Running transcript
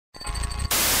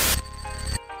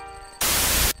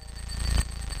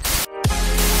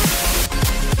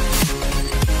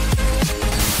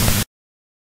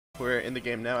We're in the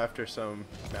game now after some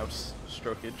mouse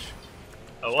strokage.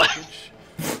 Oh, what?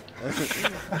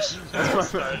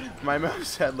 my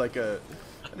mouse had like a,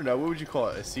 I don't know, what would you call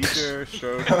it? A seizure,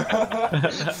 stroke?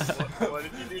 What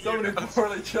did you do? So many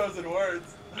poorly chosen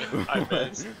words. I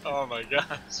missed. Oh my gosh.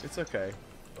 It's okay.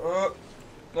 Oh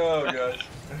gosh.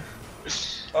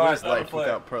 Where's Alright, life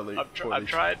without poorly I'm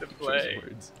trying to play. chosen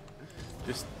words?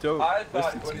 Just don't I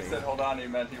thought listen when to he me. said hold on he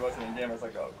meant he wasn't in game. I was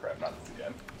like, oh crap, not this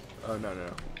again. Oh, no, no,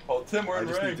 no. Oh, Tim, we're I in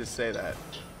just need ring. to say that.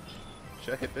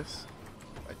 Should I hit this?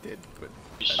 I did, but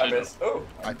I missed. Oh.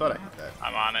 I thought I hit that.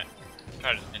 I'm on it.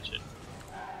 Try to pinch it.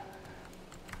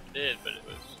 I did, but it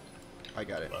was. I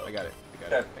got it. I got it. I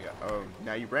got Okay. it. I got. Oh,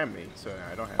 now you rammed me, so now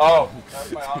I don't have. Oh, it. that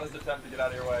was my honest attempt to get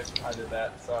out of your way. I did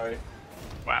that. Sorry.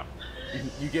 Wow.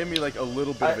 You gave me like a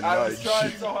little bit of a I nudge. was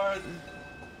trying so hard.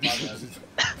 My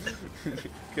bad.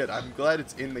 Good. I'm glad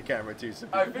it's in the camera too. So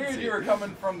I people can figured see you were it.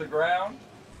 coming from the ground.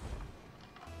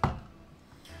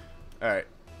 All right.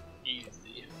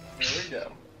 Easy. Here we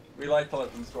go. We like to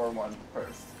let them score one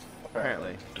first.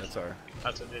 Apparently, that's our.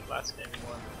 That's what I did last game.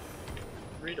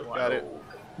 We won. 3-1. Got it.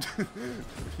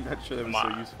 Not sure that was Come so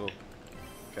on. useful.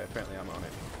 Okay, apparently I'm on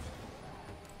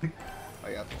it.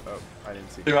 I got. Oh, I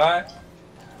didn't see. Do I?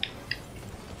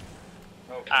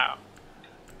 Oh. Ow.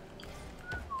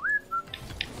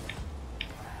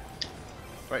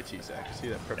 Right to you, Zach. See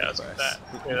that Yeah, perfect let's pass. get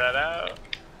that. Clear that out.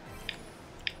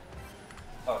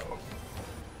 Uh-oh.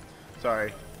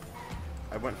 Sorry.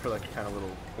 I went for like a kind of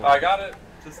little. I got it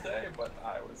to stay, but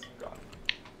I was gone.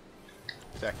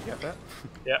 Zach, you got that?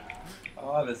 Yep.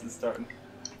 Oh, this is starting.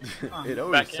 It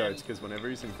always Back in. starts because whenever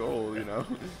he's in goal, you know.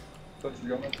 What's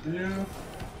going up to you? You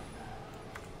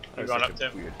That's going like up, a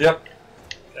Tim? Weird. Yep.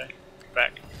 Okay.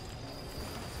 Back.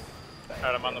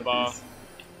 Alright, I'm on the ball.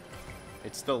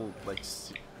 It's still like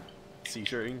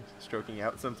seizuring, stroking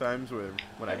out sometimes. Where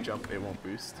when I jump, it won't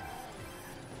boost.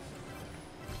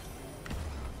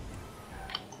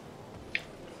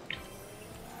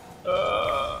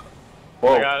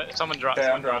 Whoa. I got it. Someone dropped. Okay,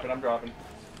 I'm someone dropping. I'm dropping.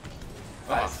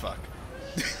 Oh Nice. fuck.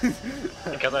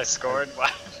 Because I scored? Wow.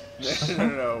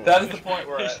 No. That is the point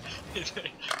we're at.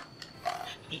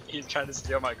 He's trying to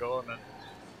steal my goal and then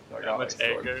I that got my much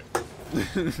sword.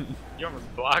 anger. You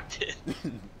almost blocked it.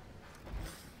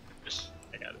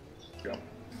 I got it. Go.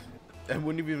 I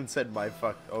wouldn't have even said my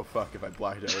fuck. Oh fuck! If I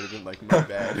blocked it, I would have been like my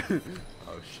bad.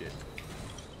 Oh shit.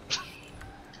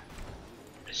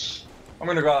 I'm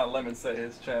gonna go out on a limb and say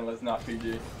his channel is not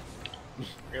PG.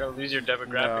 You're gonna lose your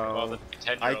demographic of all the No,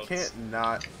 10-year-olds. I can't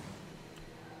not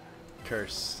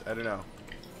curse. I don't know.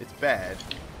 It's bad.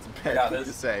 It's a bad Yeah, thing it to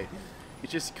is. say. It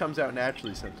just comes out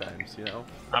naturally sometimes, you know.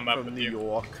 I'm up From with New you.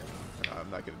 York. No, I'm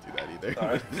not gonna do that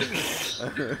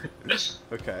either.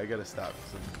 Okay, I gotta stop.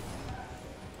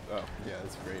 Oh, yeah,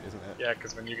 that's great, isn't it? Yeah,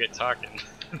 because when you get talking,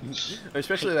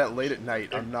 Especially that late at night.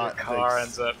 I'm not. Your car like,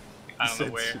 ends up, I don't know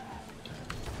sensitive. where.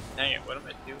 Dang it, what am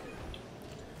I doing?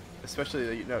 Especially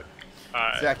that you know.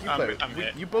 Alright, Zach, you I'm, play. With, I'm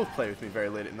hit. you both play with me very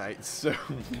late at night, so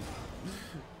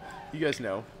you guys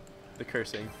know the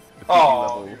cursing, the PG Oh,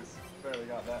 level. he was barely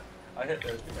got that. I hit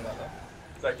there, speaking of that.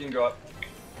 Zach, you can go up.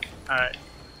 Alright,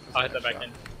 I'll hit Nice that back shot.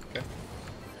 in.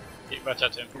 Okay. Watch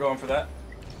out, Tim. I'm going for that.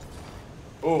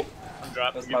 Oh, I'm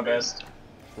dropping. that's your my bad. boost.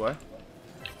 What?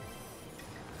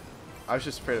 I was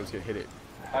just afraid I was gonna hit it.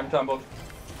 I'm tumbled.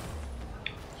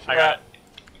 I got it.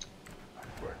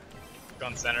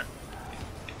 Going center.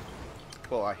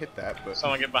 Well, I hit that, but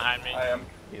Someone get behind me. I am.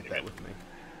 he hit that with me.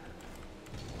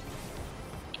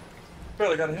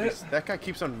 Barely got a hit. That guy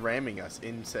keeps on ramming us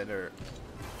in center.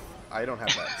 I don't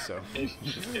have that, so In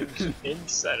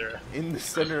center. in the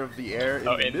center of the air, in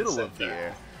Oh, the in middle of the center.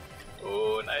 air.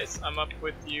 Oh, nice. I'm up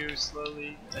with you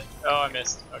slowly. Oh, I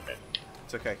missed. Okay.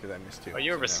 It's okay because I missed two. Oh,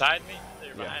 you were so now- beside me? Oh,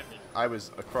 you're Yeah. behind me. I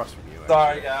was across from you.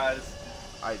 Sorry, actually.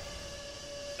 guys.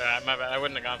 My bad. I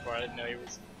wouldn't have gone for it. I didn't know he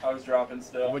was. I was dropping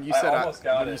still. When you I said almost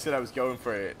got when it. you said I was going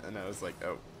for it, and I was like,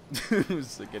 oh, it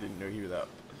was like I didn't know he was up.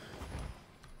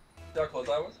 See how close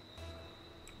I was?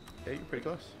 Yeah, you're pretty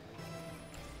close.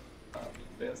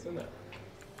 Danced in there.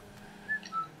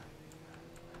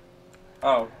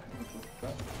 Oh.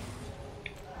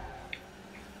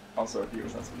 Also, he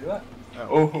was not supposed to do that.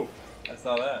 Oh, I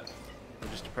saw that. I'm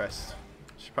just depressed.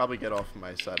 Should probably get off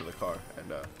my side of the car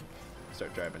and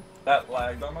start driving. That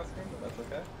lagged on my screen, but that's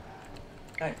okay.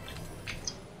 Hey.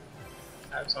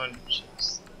 I have someone.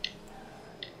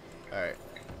 All right,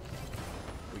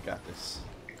 we got this.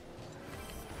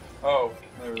 Oh,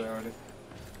 they were there already.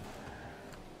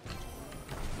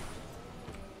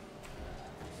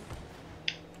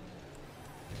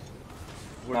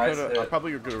 Nice I'm hit.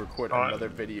 probably gonna record another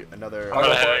video, another. I'm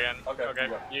gonna hit it again. Okay. Okay.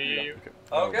 You.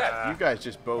 Okay. You guys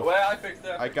just both. Well, I fixed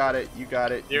it. I got it. You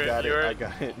got it. You got it. I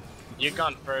got it. You'd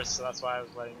gone first, so that's why I was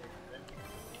letting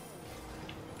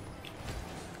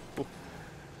you.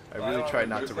 I really tried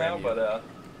not to ram you. But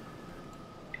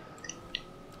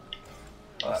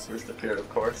that first appeared, of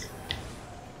course.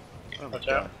 Oh my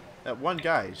god. That one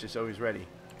guy is just always ready.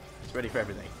 He's ready for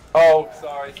everything. Oh,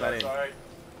 sorry. Sorry.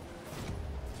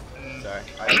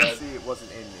 I didn't see it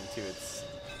wasn't in too. It's.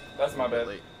 That's my bad.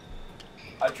 Late.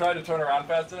 I tried to turn around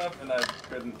fast enough and I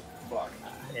couldn't block.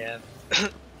 Yeah. I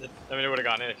mean, it would have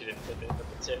gone in if you didn't hit it, but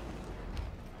the tip.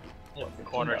 Hit the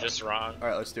corner just wrong.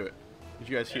 Alright, let's do it. Did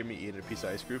you guys hear me eat a piece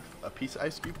of ice cube? A piece of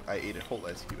ice cube? I ate a whole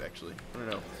ice cube actually. I don't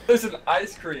know. There's an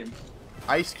ice cream.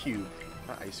 Ice cube,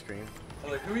 not ice cream. I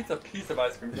was like, who eats a piece of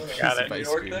ice cream? Got it. New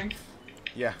York thing?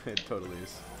 Yeah, it totally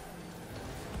is.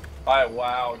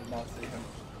 Wow, did not see him.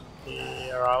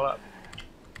 You're all up.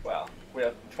 Wow, we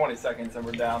have 20 seconds and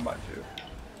we're down by 2.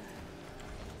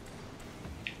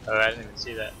 Oh, I didn't even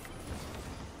see that.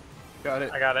 Got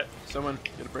it. I got it. Someone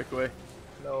get a breakaway.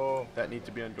 No. That need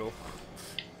to be on goal.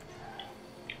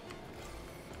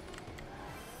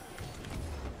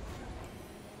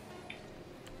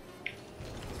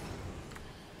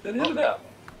 Then hit it up.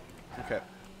 Okay.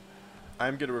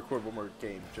 I'm gonna record one more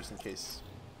game just in case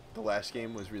the last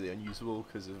game was really unusable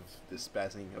because of the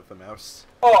spazzing of the mouse.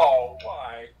 Oh,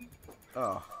 why?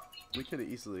 Oh, we could have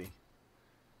easily.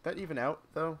 That even out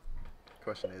though?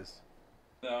 Question is.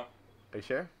 No. Are you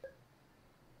sure?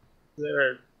 There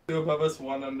were 2 above us,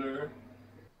 1 under.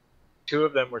 2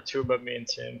 of them were 2 above me and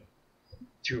Tim.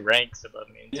 2 ranks above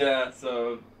me and Tim. Yeah,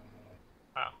 so.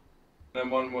 Wow. Then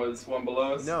 1 was 1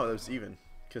 below us. No, that was even.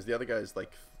 Because the other guy's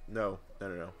like, no.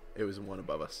 It was 1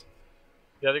 above us.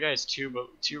 The other guy is 2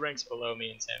 ranks below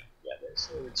me and Tim. Yeah, there's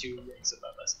 2 ranks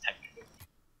above us, technically.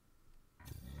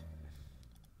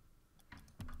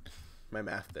 My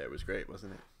math there was great,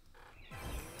 wasn't it?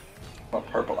 A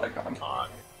purple icon.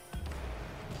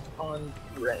 On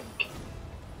rank.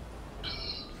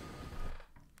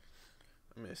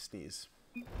 I'm gonna sneeze.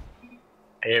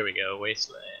 Here we go,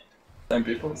 Wasteland. Same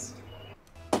peoples.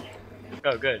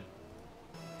 Oh, good.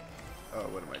 Oh,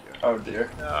 what am I doing? Oh dear.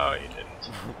 No, you didn't.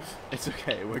 It's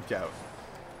okay, it worked out.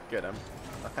 Good, I'm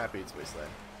happy it's Wasteland.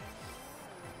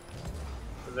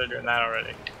 They're doing that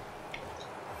already.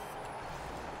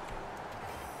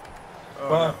 Oh,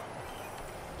 Wow.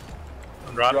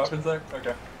 I'm dropped. Drop in sec?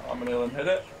 Okay. I'm gonna let him hit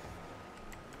it.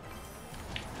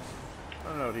 I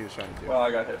don't know what he was trying to do. Well,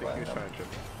 I got I hit think by he was him. trying to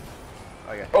trip me.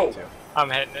 I got Oh. hit too. I'm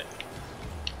hitting it.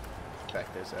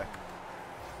 Back there, Zach.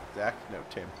 Zach? No,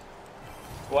 Tim.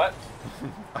 What?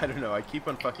 I don't know, I keep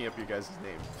on fucking up your guys'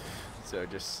 name. So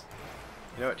just,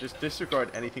 you know what, just disregard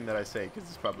anything that I say, because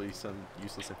it's probably some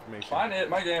useless information. Fine, it.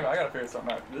 My game. I gotta figure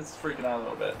something out. This is freaking out a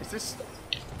little bit. Is this...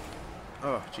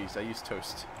 Oh, jeez, I used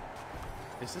toast.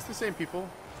 Is this the same people?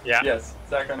 Yeah. Yes.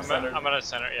 Zach on the center. I'm gonna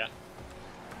center, yeah.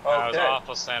 Okay. That was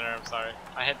awful center, I'm sorry.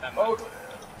 I hit that. Oh.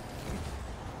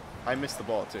 I missed the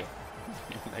ball, too.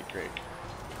 Isn't that great?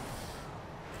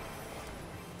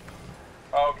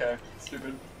 Oh, okay.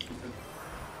 Stupid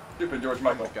George Oh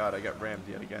Michael. my god, I got rammed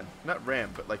yet again. Not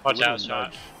rammed, but like Watch the little out,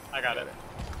 shot. nudge. I got it.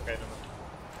 Okay,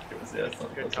 It was, yeah, it's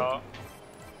not good close. call.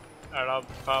 Alright, I'll be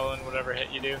following whatever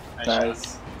hit you do.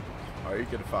 Nice. Are you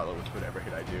gonna follow with whatever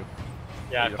hit I do?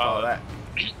 Yeah, I You gonna follow followed.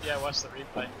 that. Yeah, watch the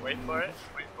replay. Wait for it.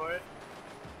 Wait for it.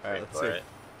 Alright, Wait let's for see. it.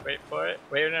 Wait for it.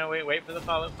 Wait for the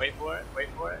follow. Wait for it. Wait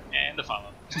for it. And the follow.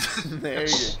 There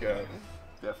you go.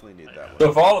 Definitely need that So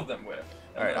one. if all of them whip.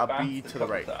 and Alright, then I'll bounce be a to the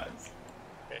couple right. times.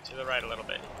 Okay, to the right a little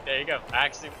bit. There you go.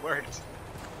 Actually worked.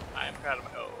 I am proud of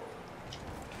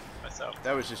myself.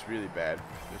 That was just really bad.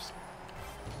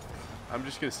 I'm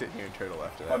just gonna sit here and turtle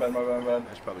after My that. bad.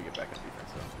 I should probably get back on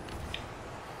defense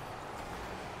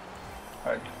though.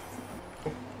 Alright.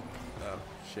 Oh,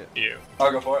 shit. You.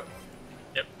 I'll go for it.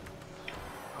 Yep.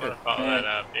 I'm gonna follow that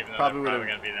up, even though Probably they're probably would've-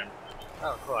 gonna be there.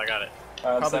 Oh, cool, I got it.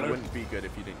 Probably Center. wouldn't be good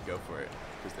if you didn't go for it,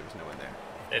 because there was no one there.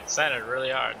 It's centered really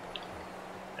hard.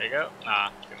 There you go. Nah,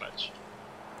 too much.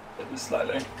 Just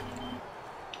slightly. So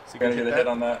you Gonna can get a hit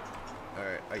on that.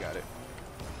 Alright, I got it.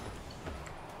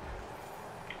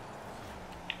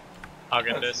 I'll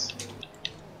get this.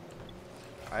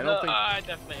 I don't think I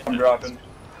definitely hit I'm that. dropping.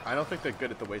 I don't think they're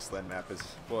good at the Wasteland map as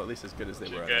well, at least as good as they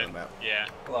Too were on good. the map. Yeah.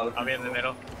 A lot of I'll be in the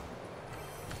people. middle.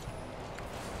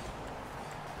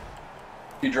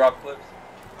 You drop flips.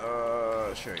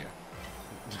 Sure, yeah.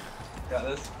 Got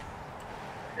this.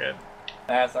 Good.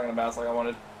 Nah, it's not gonna bounce like I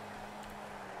wanted.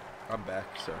 I'm back,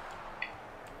 so.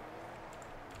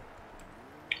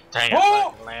 Dang it, so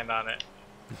I can land on it.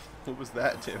 What was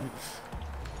that, Tim?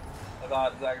 I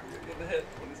thought Zach was gonna get the hit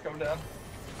when he's coming down.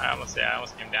 I almost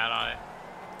came down on it.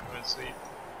 It went sweet.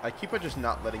 I keep on just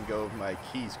not letting go of my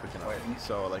keys quick enough. Wait.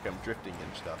 So like I'm drifting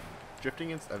and stuff.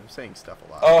 Drifting and I'm saying stuff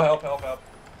a lot. Oh, help, help, help.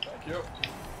 Thank you.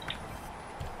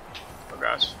 Oh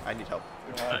gosh. I need help.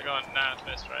 Not going, nah, it's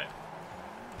missed, right?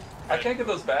 I can't get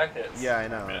those back hits. Yeah, I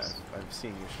know. Miss. I've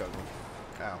seen you struggle.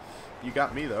 Ow. You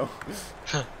got me though.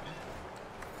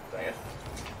 Dang it.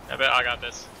 I bet I got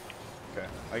this. Okay.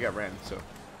 I got ran, so.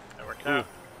 That worked out.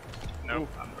 Nope.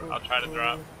 I'll try to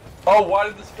drop. Oh, why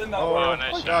did the spin not Oh, work?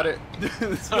 nice I shot. got it.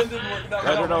 The spin didn't work that I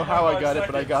well. don't know how I got it,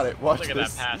 but I got it. Watch Look at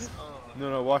this. that pass. Oh.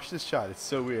 No, watch this shot. It's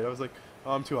so weird. I was like,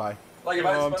 oh, I'm too high. Like if Oh,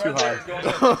 I I'm spun too right high. there,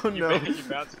 it's going in. Oh, no. You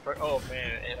bounced oh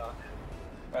man, it hit on.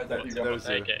 Alright, Zach, you go. That was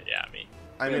Take it, yeah, me.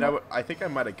 I mean, I think I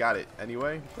might have got it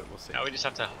anyway, but we'll see. Now we just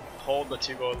have to hold the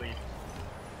 2-goal lead.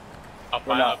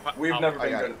 We've never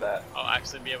been got good it. at that. I'll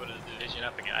actually be able to division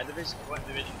up again. I went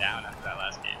division down after that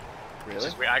last game. It's Really?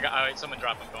 just weird. Someone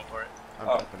dropped. I'm going for it. I'm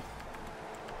Oh. jumping.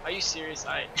 Are you serious?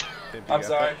 I'm got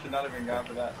sorry, that? I should not have even gone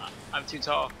for that. I'm too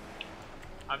tall.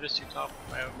 I'm just too tall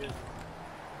for my own good.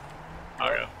 I'll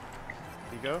go.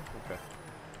 You go? Okay.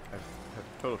 I have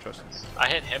total trust in you. I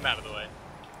hit him out of the way.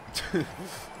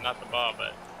 Not the ball,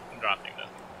 but I'm dropping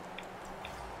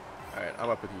though. Alright, I'm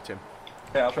up with you, Tim.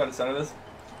 Okay, I'll try to center this.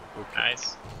 Okay.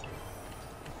 Nice.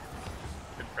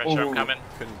 Good pressure. Ooh. I'm coming.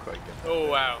 Couldn't quite get that. Oh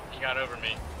wow, he got over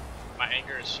me. My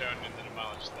anchor is shown in the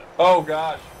demolished stuff. Oh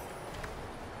gosh.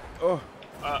 Oh,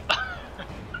 Uh,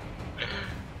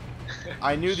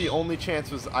 I knew the only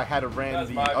chance was I had to ran That's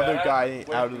the my other bad. guy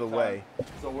Wasting out of the time. way.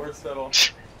 It's the worst fiddle.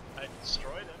 I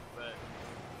destroyed him, but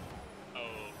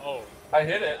oh, I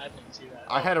hit it. I didn't see that.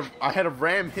 I had to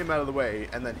ram him out of the way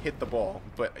and then hit the ball,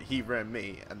 but he rammed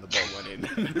me and the ball went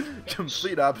in.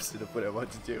 Complete opposite of what I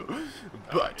wanted to do.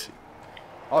 But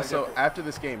also, after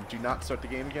this game, do not start the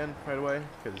game again right away,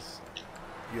 because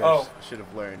you guys should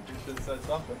have learned. You should have said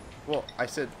something. Well, I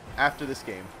said after this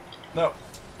game. No.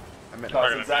 I meant. No, I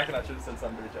Target said Zach and I should have said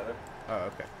something to each other. Oh,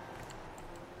 okay.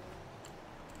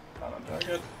 Not on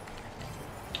target.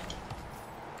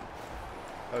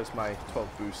 That was my 12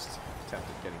 boost attempt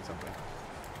at getting something.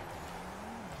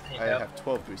 I Yep. have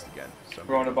 12 boost again, so I'm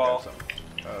Throwing gonna a ball. grab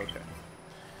some. Oh, okay.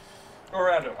 Go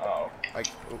around him. Oh. Oh,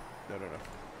 no.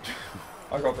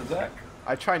 I'll go for Zach.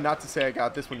 I try not to say I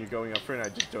got this when you're going up for it, and I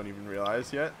just don't even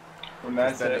realize yet. Well,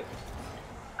 nice Then hit.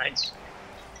 Nice.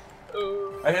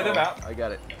 I hit him out. I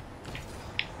got it.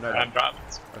 No, I I'm don't. dropping.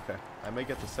 Okay. I may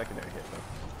get the secondary hit,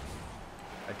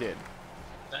 though. I did.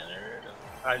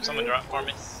 Alright, someone drop for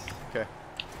me. Okay.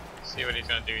 See what he's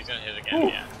gonna do. He's gonna hit again. Ooh.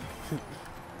 Yeah.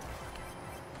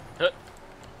 Hut.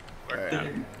 Worked Alright.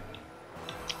 out.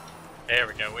 There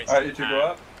we go. Wasted Alright, you two time. go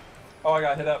up. Oh, I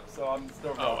got hit up, so I'm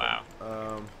still Oh going.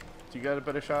 wow. Do you got a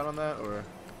better shot on that, or?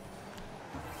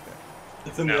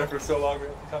 It's in No. there for so long we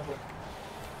have to cover it.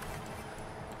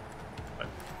 But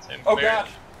it's him Oh cleared. gosh!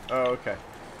 Oh, okay.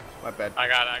 My bad. I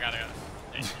got it.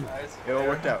 Thank you. Nice. It all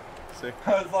worked out. See?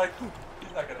 I was like,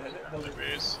 he's not gonna hit it. Another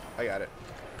boost. I got it.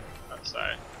 Oh,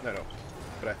 sorry. No.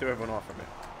 But I threw everyone off from it.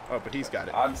 Oh, but he's got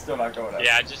it. I'm still not going up.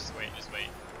 Yeah, just wait.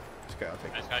 Okay, I'll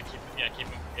take I it. just gotta keep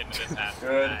him getting to this half.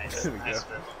 Good. Nice. There we Nice go.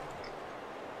 dribble.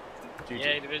 GG.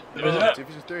 Yay, division. up.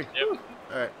 Division 3. Yep.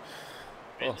 Alright.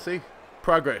 Well, see?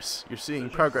 Progress. You're seeing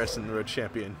progress in the Road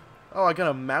Champion. Oh, I got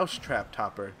a mousetrap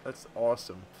topper. That's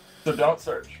awesome. So don't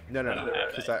search. No. don't have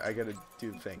Because that. I gotta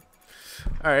do the thing.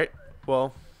 Alright.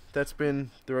 Well, that's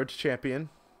been the Road to Champion.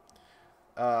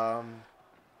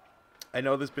 I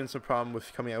know there's been some problem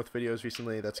with coming out with videos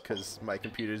recently. That's because my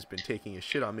computer's been taking a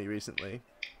shit on me recently.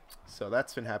 So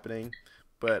that's been happening.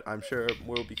 But I'm sure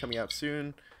more will be coming out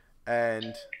soon.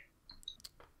 And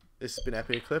this has been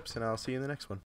Epic Eclipse, and I'll see you in the next one.